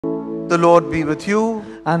The Lord be with you.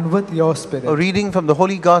 And with your spirit. A reading from the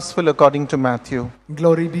Holy Gospel according to Matthew.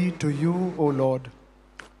 Glory be to you, O Lord.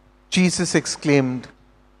 Jesus exclaimed,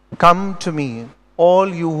 "Come to me,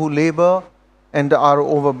 all you who labor and are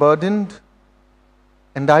overburdened,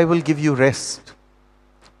 and I will give you rest.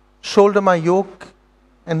 Shoulder my yoke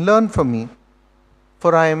and learn from me,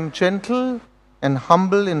 for I am gentle and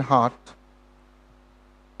humble in heart,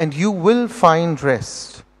 and you will find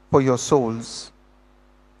rest for your souls.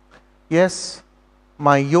 Yes,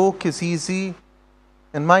 my yoke is easy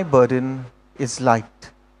and my burden is light."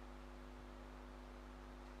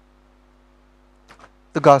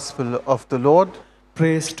 The Gospel of the Lord.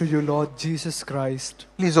 Praise to you, Lord Jesus Christ.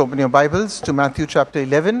 Please open your Bibles to Matthew chapter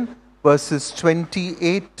 11, verses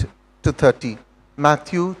 28 to 30.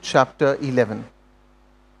 Matthew chapter 11.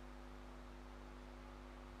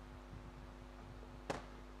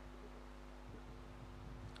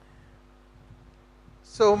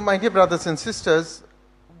 So, my dear brothers and sisters,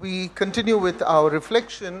 we continue with our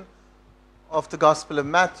reflection of the Gospel of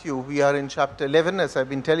Matthew. We are in chapter 11, as I've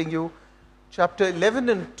been telling you. Chapter 11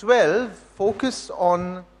 and 12 focus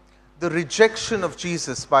on the rejection of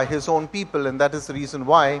Jesus by his own people, and that is the reason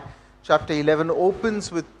why chapter 11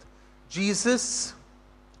 opens with Jesus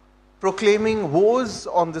proclaiming woes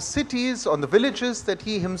on the cities, on the villages that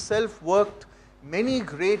he himself worked many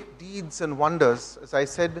great deeds and wonders. As I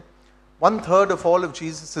said, 1/3 of all of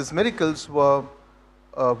Jesus' miracles were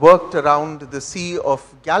worked around the Sea of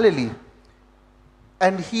Galilee.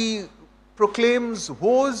 And he proclaims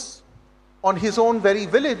woes on his own very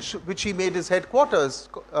village, which he made his headquarters,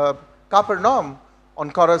 Capernaum,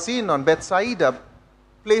 on Chorazin, on Bethsaida,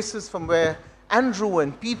 places from where Andrew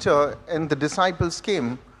and Peter and the disciples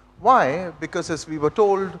came. Why? Because, as we were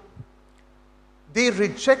told, they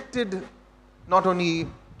rejected not only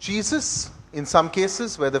Jesus, in some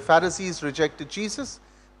cases where the Pharisees rejected Jesus,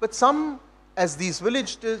 but some, as these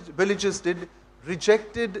villages did,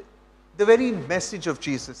 rejected the very message of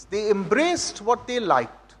Jesus. They embraced what they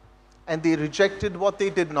liked and they rejected what they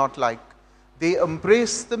did not like. They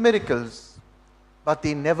embraced the miracles, but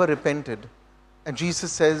they never repented. And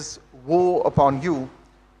Jesus says, "Woe upon you."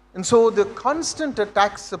 And so the constant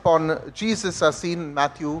attacks upon Jesus are seen in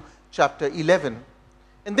Matthew chapter 11.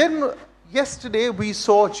 And then yesterday we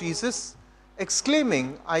saw Jesus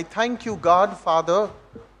exclaiming, "I thank you, God, Father,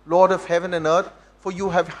 Lord of heaven and earth, for you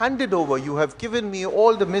have handed over, you have given me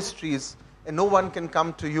all the mysteries, and no one can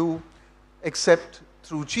come to you except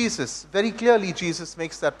through Jesus." Very clearly, Jesus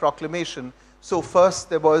makes that proclamation. So first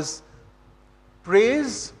there was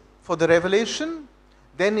praise for the revelation.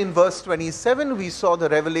 Then in verse 27, we saw the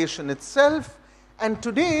revelation itself. And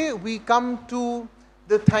today we come to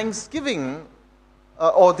the thanksgiving,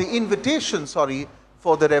 or the invitation,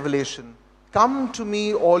 for the revelation. "Come to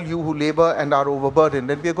me, all you who labor and are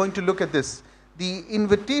overburdened." And we are going to look at this. The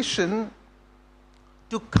invitation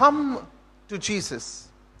to come to Jesus.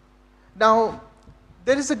 Now,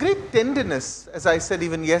 there is a great tenderness, as I said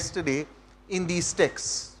even yesterday, in these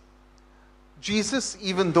texts. Jesus,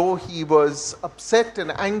 even though he was upset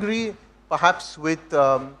and angry, perhaps with,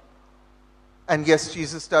 and yes,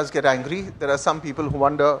 Jesus does get angry. There are some people who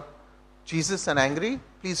wonder, Jesus and angry?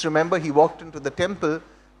 Please remember, he walked into the temple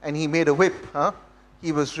and he made a whip.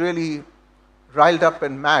 He was really riled up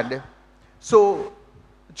and mad. So,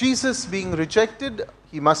 Jesus being rejected,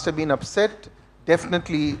 he must have been upset,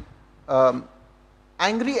 definitely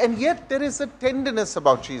angry, and yet there is a tenderness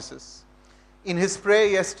about Jesus. In his prayer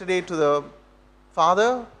yesterday to the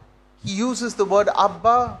Father, he uses the word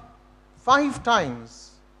Abba 5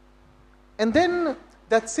 times. And then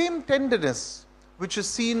that same tenderness which is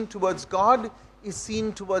seen towards God is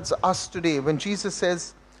seen towards us today. When Jesus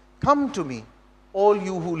says, "Come to me, all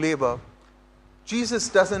you who labor." Jesus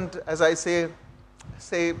doesn't, as I say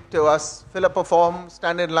to us, fill up a form,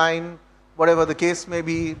 stand in line, whatever the case may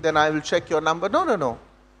be, then I will check your number. No.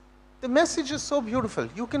 The message is so beautiful.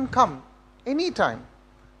 You can come anytime.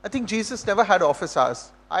 I think Jesus never had office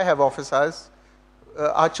hours. I have office hours.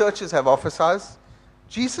 Our churches have office hours.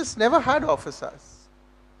 Jesus never had office hours.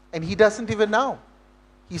 And he doesn't even now.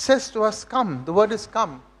 He says to us, "Come." The word is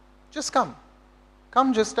come. Just come.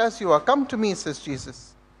 Come just as you are. Come to me, says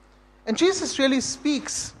Jesus. And Jesus really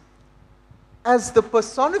speaks as the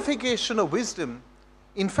personification of wisdom.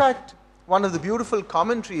 In fact, one of the beautiful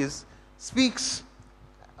commentaries speaks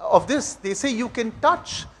of this. They say you can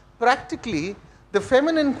touch practically the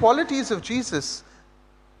feminine qualities of Jesus,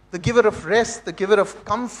 the giver of rest, the giver of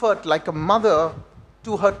comfort, like a mother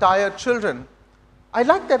to her tired children. I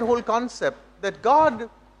like that whole concept that God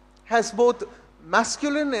has both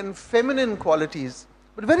masculine and feminine qualities.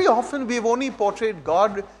 But very often we've only portrayed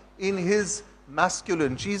God in his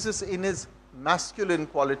masculine, Jesus in his masculine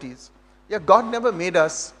qualities. Yeah, God never made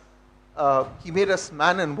us, he made us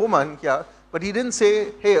man and woman, yeah, but he didn't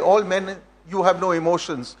say, hey, all men, you have no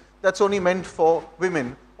emotions. That's only meant for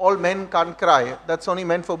women. All men can't cry. That's only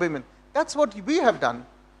meant for women. That's what we have done.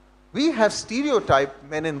 We have stereotyped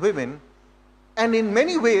men and women, and in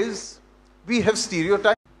many ways, we have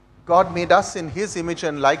stereotyped. God made us in his image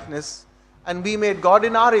and likeness, and we made God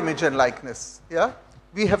in our image and likeness. Yeah?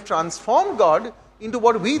 We have transformed God into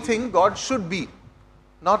what we think God should be,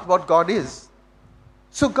 not what God is.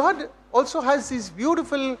 So God also has these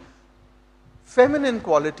beautiful feminine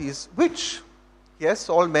qualities, which, yes,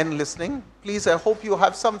 all men listening, please, I hope you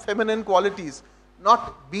have some feminine qualities.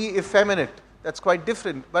 Not be effeminate. That's quite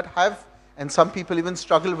different, but have, and some people even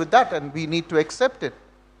struggle with that, and we need to accept it.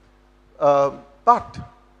 But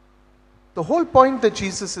the whole point that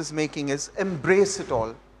Jesus is making is embrace it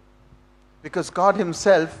all. Because God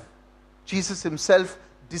himself, Jesus himself,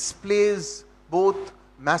 displays both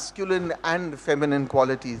masculine and feminine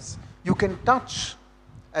qualities. You can touch,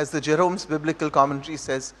 as the Jerome's biblical commentary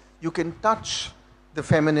says, you can touch the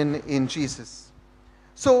feminine in Jesus.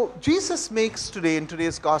 So Jesus makes today, in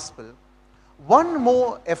today's gospel, one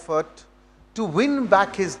more effort to win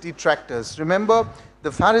back his detractors. Remember,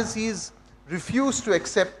 the Pharisees refused to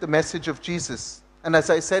accept the message of Jesus. And as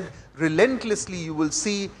I said, relentlessly you will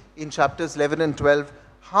see in chapters 11 and 12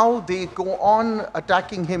 how they go on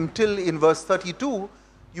attacking him till in verse 32,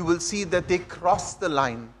 you will see that they cross the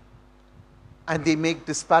line and they make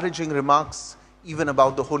disparaging remarks even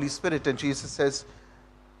about the Holy Spirit. And Jesus says,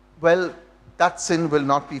 well, that sin will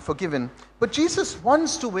not be forgiven. But Jesus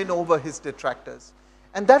wants to win over his detractors.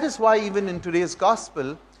 And that is why even in today's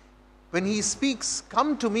gospel, when he speaks,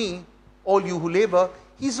 come to me, all you who labor,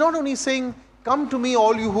 he's not only saying, come to me,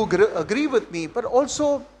 all you who agree with me, but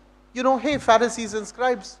also, hey, Pharisees and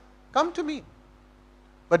scribes, come to me.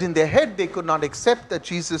 But in their head, they could not accept that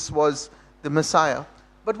Jesus was the Messiah.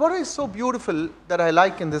 But what is so beautiful that I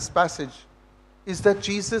like in this passage is that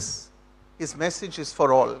Jesus, his message is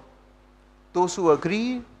for all. Those who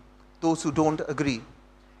agree, those who don't agree.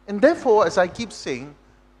 And therefore, as I keep saying,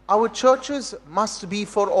 our churches must be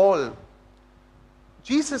for all.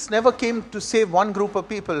 Jesus never came to save one group of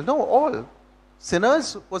people. No, all.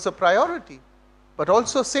 Sinners was a priority, but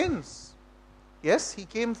also saints. Yes, he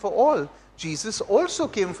came for all. Jesus also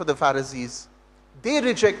came for the Pharisees. They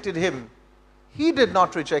rejected him. He did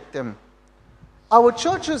not reject them. Our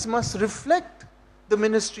churches must reflect the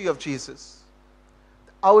ministry of Jesus.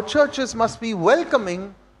 Our churches must be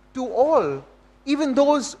welcoming to all, even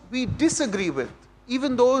those we disagree with,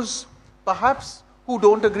 even those perhaps who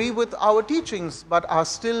don't agree with our teachings, but are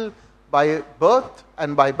still by birth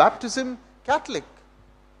and by baptism Catholic.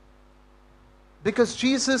 Because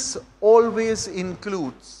Jesus always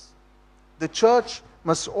includes. The church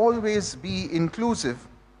must always be inclusive.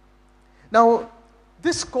 Now,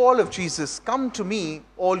 this call of Jesus, come to me,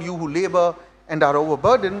 all you who labor and are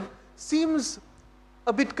overburdened, seems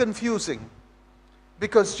a bit confusing.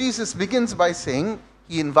 Because Jesus begins by saying,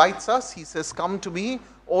 he invites us, he says, come to me,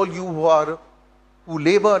 all you who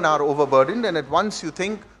labor and are overburdened. And at once you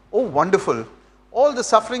think, oh, wonderful. All the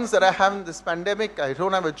sufferings that I have in this pandemic, I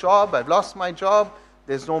don't have a job, I've lost my job,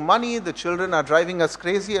 there's no money, the children are driving us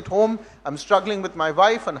crazy at home, I'm struggling with my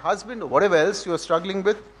wife and husband, or whatever else you are struggling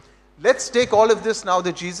with. Let's take all of this now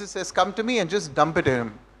that Jesus says, come to me, and just dump it to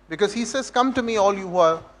him. Because he says, come to me, all you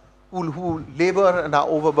who labor and are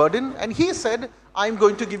overburdened. And he said, I'm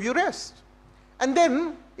going to give you rest. And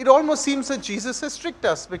then it almost seems that Jesus has tricked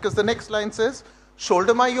us, because the next line says,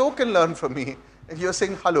 shoulder my yoke and learn from me. And you're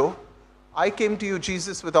saying, hello, I came to you,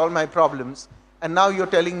 Jesus, with all my problems, and now you're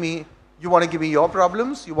telling me you want to give me your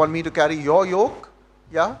problems? You want me to carry your yoke?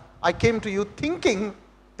 Yeah? I came to you thinking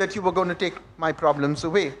that you were going to take my problems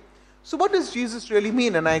away. So what does Jesus really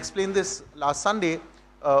mean? And I explained this last Sunday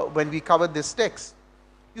when we covered this text.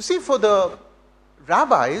 You see, for the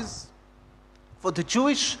rabbis, for the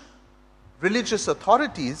Jewish religious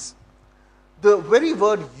authorities, the very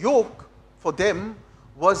word yoke for them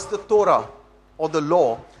was the Torah or the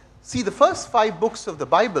law. See, the first 5 books of the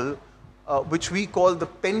Bible, which we call the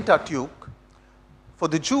Pentateuch, for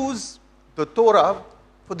the Jews, the Torah,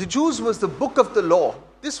 for the Jews was the book of the law.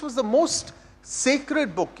 This was the most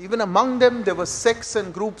sacred book. Even among them, there were sects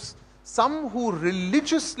and groups, some who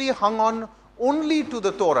religiously hung on only to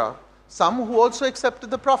the Torah, some who also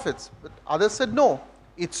accepted the prophets, but others said, no,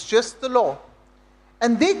 it's just the law.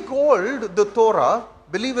 And they called the Torah,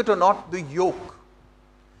 believe it or not, the yoke,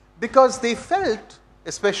 because they felt,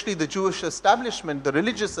 especially the Jewish establishment, the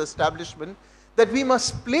religious establishment, that we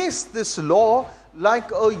must place this law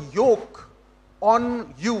like a yoke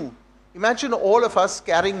on you. Imagine all of us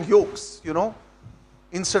carrying yokes,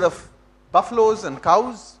 instead of buffaloes and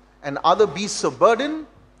cows and other beasts of burden,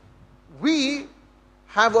 we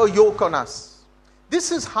have a yoke on us.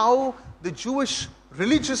 This is how the Jewish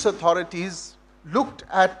religious authorities looked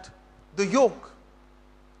at the yoke.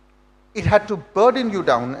 It had to burden you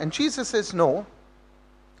down. And Jesus says, no,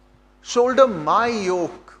 shoulder my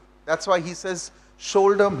yoke. That's why he says,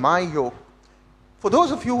 shoulder my yoke. For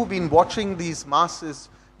those of you who've been watching these masses,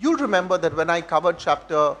 you'll remember that when I covered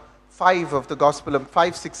chapter 5 of the Gospel of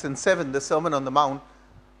 5, 6, and 7, the Sermon on the Mount,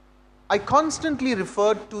 I constantly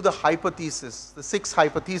referred to the hypothesis, the 6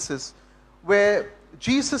 hypotheses, where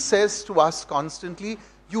Jesus says to us constantly,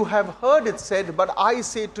 you have heard it said, but I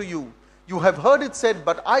say to you. You have heard it said,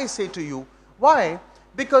 but I say to you. Why?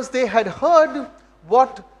 Because they had heard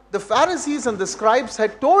what the Pharisees and the scribes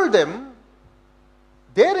had told them,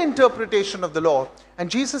 their interpretation of the law. And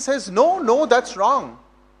Jesus says, no, that's wrong.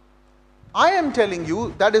 I am telling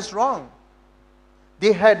you that is wrong.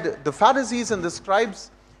 The Pharisees and the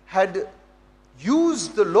scribes had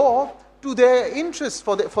used the law to their interest,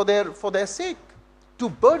 for their sake, to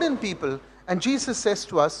burden people. And Jesus says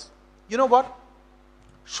to us, you know what?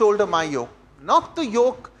 Shoulder my yoke. Not the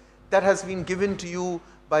yoke that has been given to you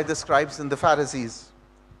by the scribes and the Pharisees.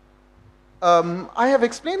 I have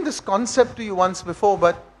explained this concept to you once before,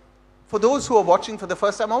 but for those who are watching for the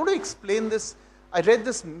first time, I want to explain this. I read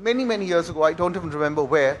this many, many years ago, I don't even remember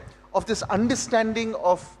where, of this understanding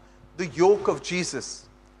of the yoke of Jesus.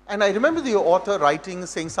 And I remember the author writing,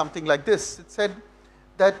 saying something like this. It said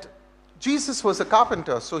that Jesus was a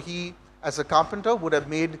carpenter, so he, as a carpenter, would have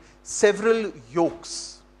made several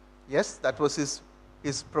yokes. Yes, that was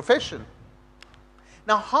his profession.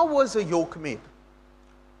 Now, how was a yoke made?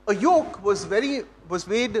 A yoke was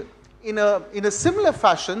made in a similar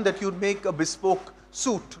fashion that you'd make a bespoke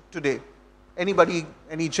suit today.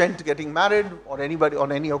 Any gent getting married, or anybody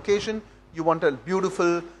on any occasion, you want a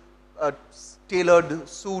beautiful tailored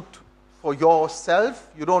suit for yourself.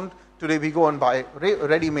 You don't, today we go and buy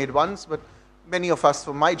ready-made ones, but many of us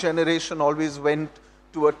from my generation always went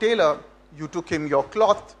to a tailor. You took him your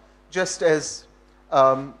cloth, just as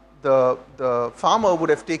the farmer would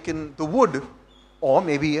have taken the wood, or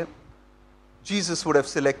maybe Jesus would have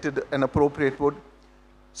selected an appropriate wood.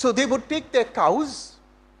 So they would take their cows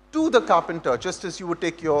to the carpenter, just as you would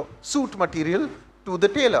take your suit material to the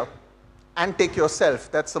tailor, and take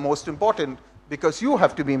yourself. That's the most important, because you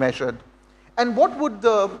have to be measured. And what would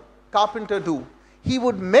the carpenter do? He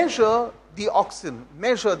would measure the oxen,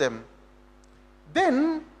 measure them.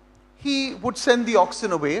 Then he would send the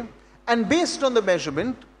oxen away, and based on the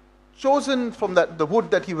measurement chosen from the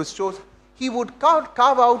wood that he was chosen, he would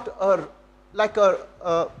carve out a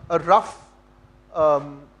rough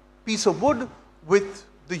piece of wood with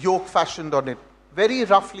the yoke fashioned on it, very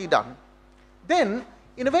roughly done. Then,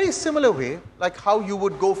 in a very similar way, like how you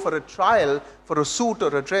would go for a trial for a suit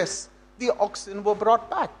or a dress, the oxen were brought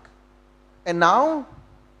back. And now,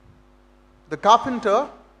 the carpenter,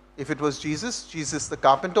 if it was Jesus the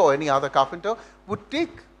carpenter or any other carpenter, would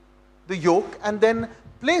take the yoke and then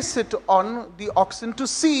place it on the oxen to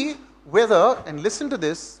see whether, and listen to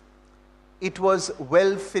this, it was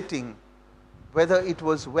well-fitting. Whether it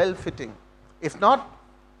was well-fitting. If not,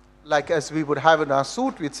 like as we would have in our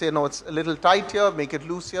suit, we'd say, no, it's a little tight here, make it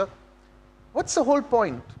loose here. What's the whole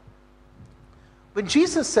point? When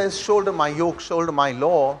Jesus says, shoulder my yoke, shoulder my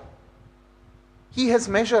law, he has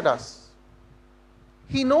measured us.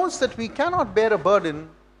 He knows that we cannot bear a burden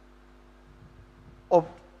or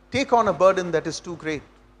take on a burden that is too great.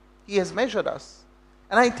 He has measured us.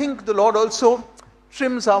 And I think the Lord also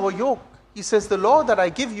trims our yoke. He says, the law that I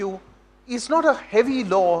give you is not a heavy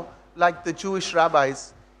law like the Jewish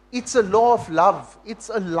rabbis. It's a law of love. It's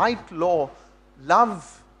a light law.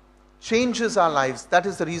 Love changes our lives. That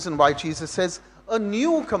is the reason why Jesus says, a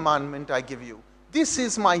new commandment I give you. This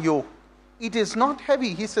is my yoke. It is not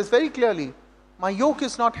heavy. He says very clearly, my yoke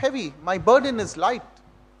is not heavy. My burden is light.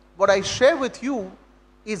 What I share with you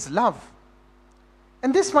is love.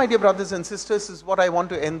 And this, my dear brothers and sisters, is what I want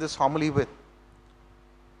to end this homily with.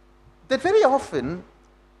 That very often,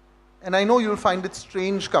 and I know you'll find it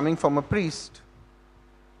strange coming from a priest,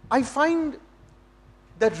 I find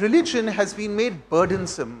that religion has been made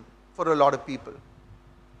burdensome for a lot of people.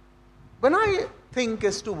 When I think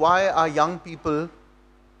as to why our young people,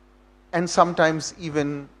 and sometimes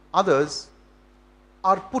even others,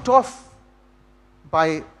 are put off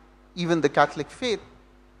by even the Catholic faith,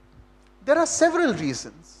 there are several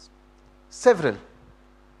reasons. Several.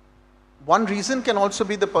 One reason can also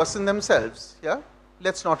be the person themselves. Yeah?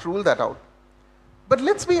 Let's not rule that out. But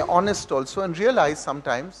let's be honest also and realize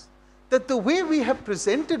sometimes that the way we have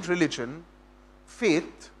presented religion,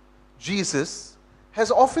 faith, Jesus,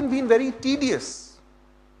 has often been very tedious.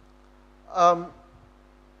 There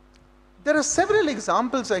are several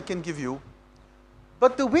examples I can give you,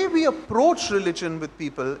 but the way we approach religion with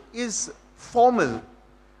people is formal.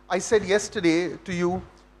 I said yesterday to you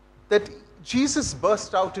that Jesus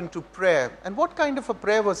burst out into prayer. And what kind of a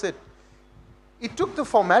prayer was it? It took the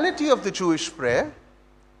formality of the Jewish prayer,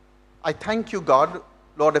 I thank you, God,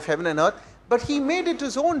 Lord of heaven and earth, but he made it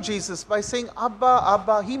his own, Jesus, by saying, Abba,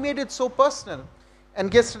 Abba. He made it so personal.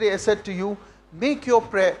 And yesterday I said to you, make your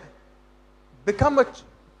prayer,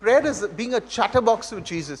 prayer is being a chatterbox with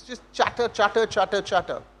Jesus. Just chatter, chatter, chatter,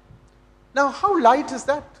 chatter. Now, how light is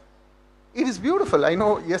that? It is beautiful. I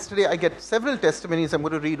know yesterday I get several testimonies. I'm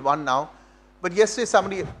going to read one now. But yesterday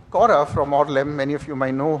somebody, Cora from Orlem, many of you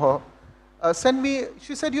might know her, sent me,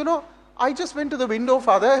 she said, I just went to the window,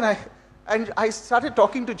 Father, and I started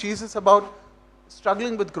talking to Jesus about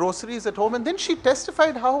struggling with groceries at home. And then she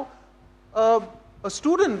testified how a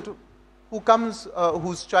student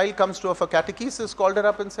whose child comes to her for catechesis called her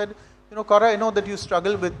up and said, Cora, I know that you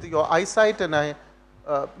struggle with your eyesight, and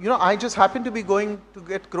I just happen to be going to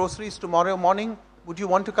get groceries tomorrow morning. Would you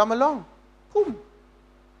want to come along? Boom.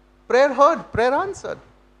 Prayer heard, prayer answered.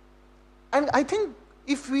 And I think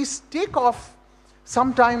if we take off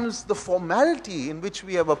sometimes the formality in which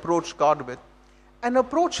we have approached God with, and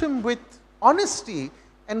approach him with honesty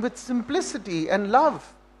and with simplicity and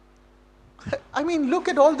love. I mean, look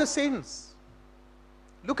at all the saints.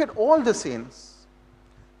 Look at all the saints.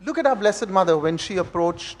 Look at our Blessed Mother when she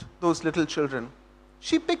approached those little children.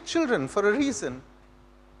 She picked children for a reason.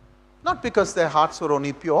 Not because their hearts were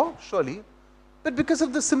only pure, surely, but because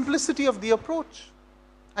of the simplicity of the approach.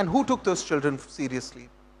 And who took those children seriously?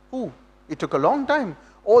 Who? It took a long time.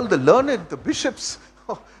 All the learned, the bishops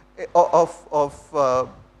of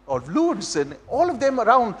Lourdes, and all of them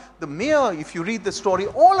around, the mayor, if you read the story,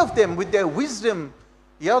 all of them with their wisdom,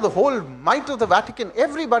 the whole might of the Vatican,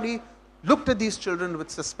 everybody looked at these children with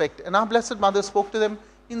suspect. And our Blessed Mother spoke to them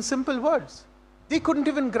in simple words. They couldn't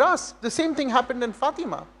even grasp. The same thing happened in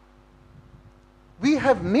Fatima. We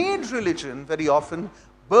have made religion very often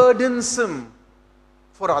burdensome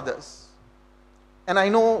for others. And I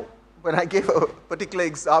know when I gave a particular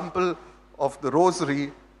example of the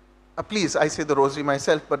rosary, please, I say the rosary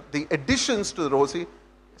myself, but the additions to the rosary,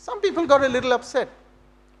 some people got a little upset.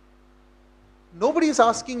 Nobody is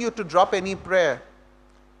asking you to drop any prayer.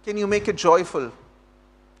 Can you make it joyful?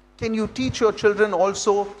 Can you teach your children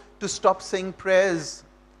also to stop saying prayers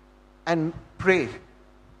and pray?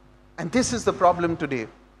 And this is the problem today.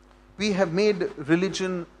 We have made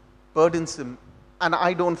religion burdensome. And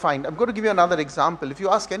I don't find, I'm going to give you another example. If you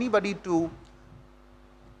ask anybody to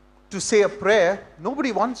say a prayer,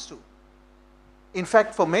 nobody wants to. In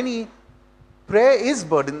fact, for many, prayer is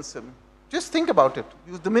burdensome. Just think about it.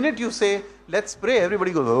 The minute you say, let's pray,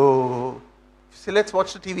 everybody goes, oh. If you say, let's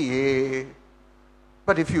watch the TV, eh.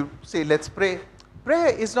 But if you say, let's pray, prayer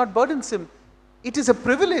is not burdensome. It is a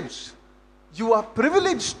privilege. You are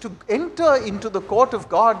privileged to enter into the court of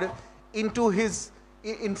God,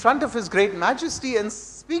 in front of his great majesty, and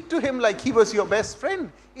speak to him like he was your best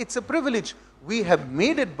friend. It's a privilege. We have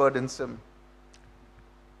made it burdensome.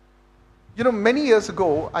 Many years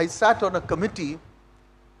ago, I sat on a committee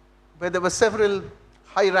where there were several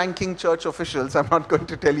high-ranking church officials. I'm not going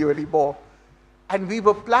to tell you anymore. And we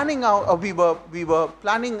were planning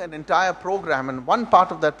an entire program, and one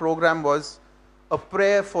part of that program was a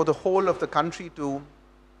prayer for the whole of the country to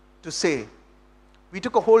say. We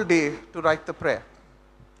took a whole day to write the prayer.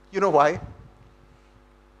 You know why?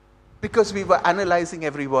 Because we were analyzing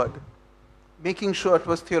every word, making sure it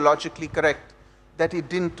was theologically correct, that it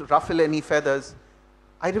didn't ruffle any feathers.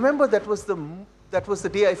 I remember that was the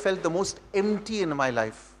day I felt the most empty in my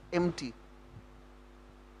life, empty.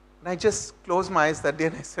 And I just closed my eyes that day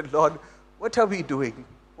and I said, Lord, what are we doing?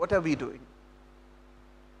 What are we doing?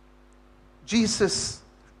 Jesus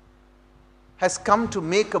has come to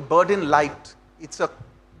make a burden light. It's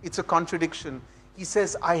a contradiction. He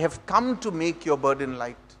says, I have come to make your burden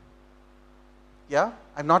light. Yeah?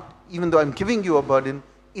 Even though I'm giving you a burden,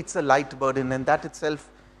 it's a light burden, and that itself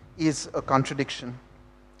is a contradiction.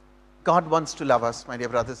 God wants to love us, my dear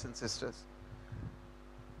brothers and sisters.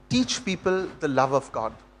 Teach people the love of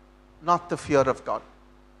God, not the fear of God.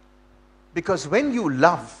 Because when you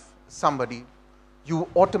love somebody, you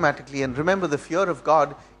automatically, and remember, the fear of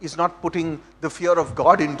God is not putting the fear of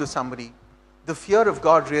God into somebody. The fear of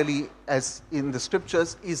God really, as in the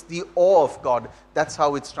scriptures, is the awe of God. That's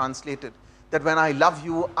how it's translated. That when I love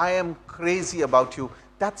you, I am crazy about you.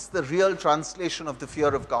 That's the real translation of the fear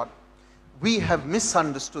of God. we have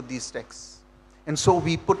misunderstood these texts. And so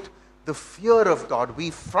we put the fear of God, we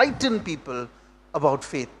frighten people about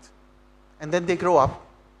faith. And then they grow up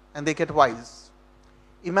and they get wise.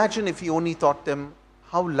 Imagine if you only taught them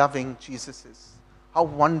how loving Jesus is, how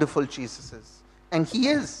wonderful Jesus is. And He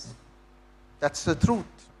is. That's the truth.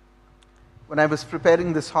 When I was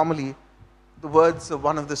preparing this homily, the words of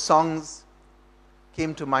one of the songs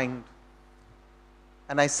came to mind.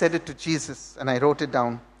 And I said it to Jesus and I wrote it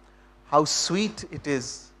down. How sweet it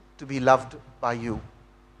is to be loved by you.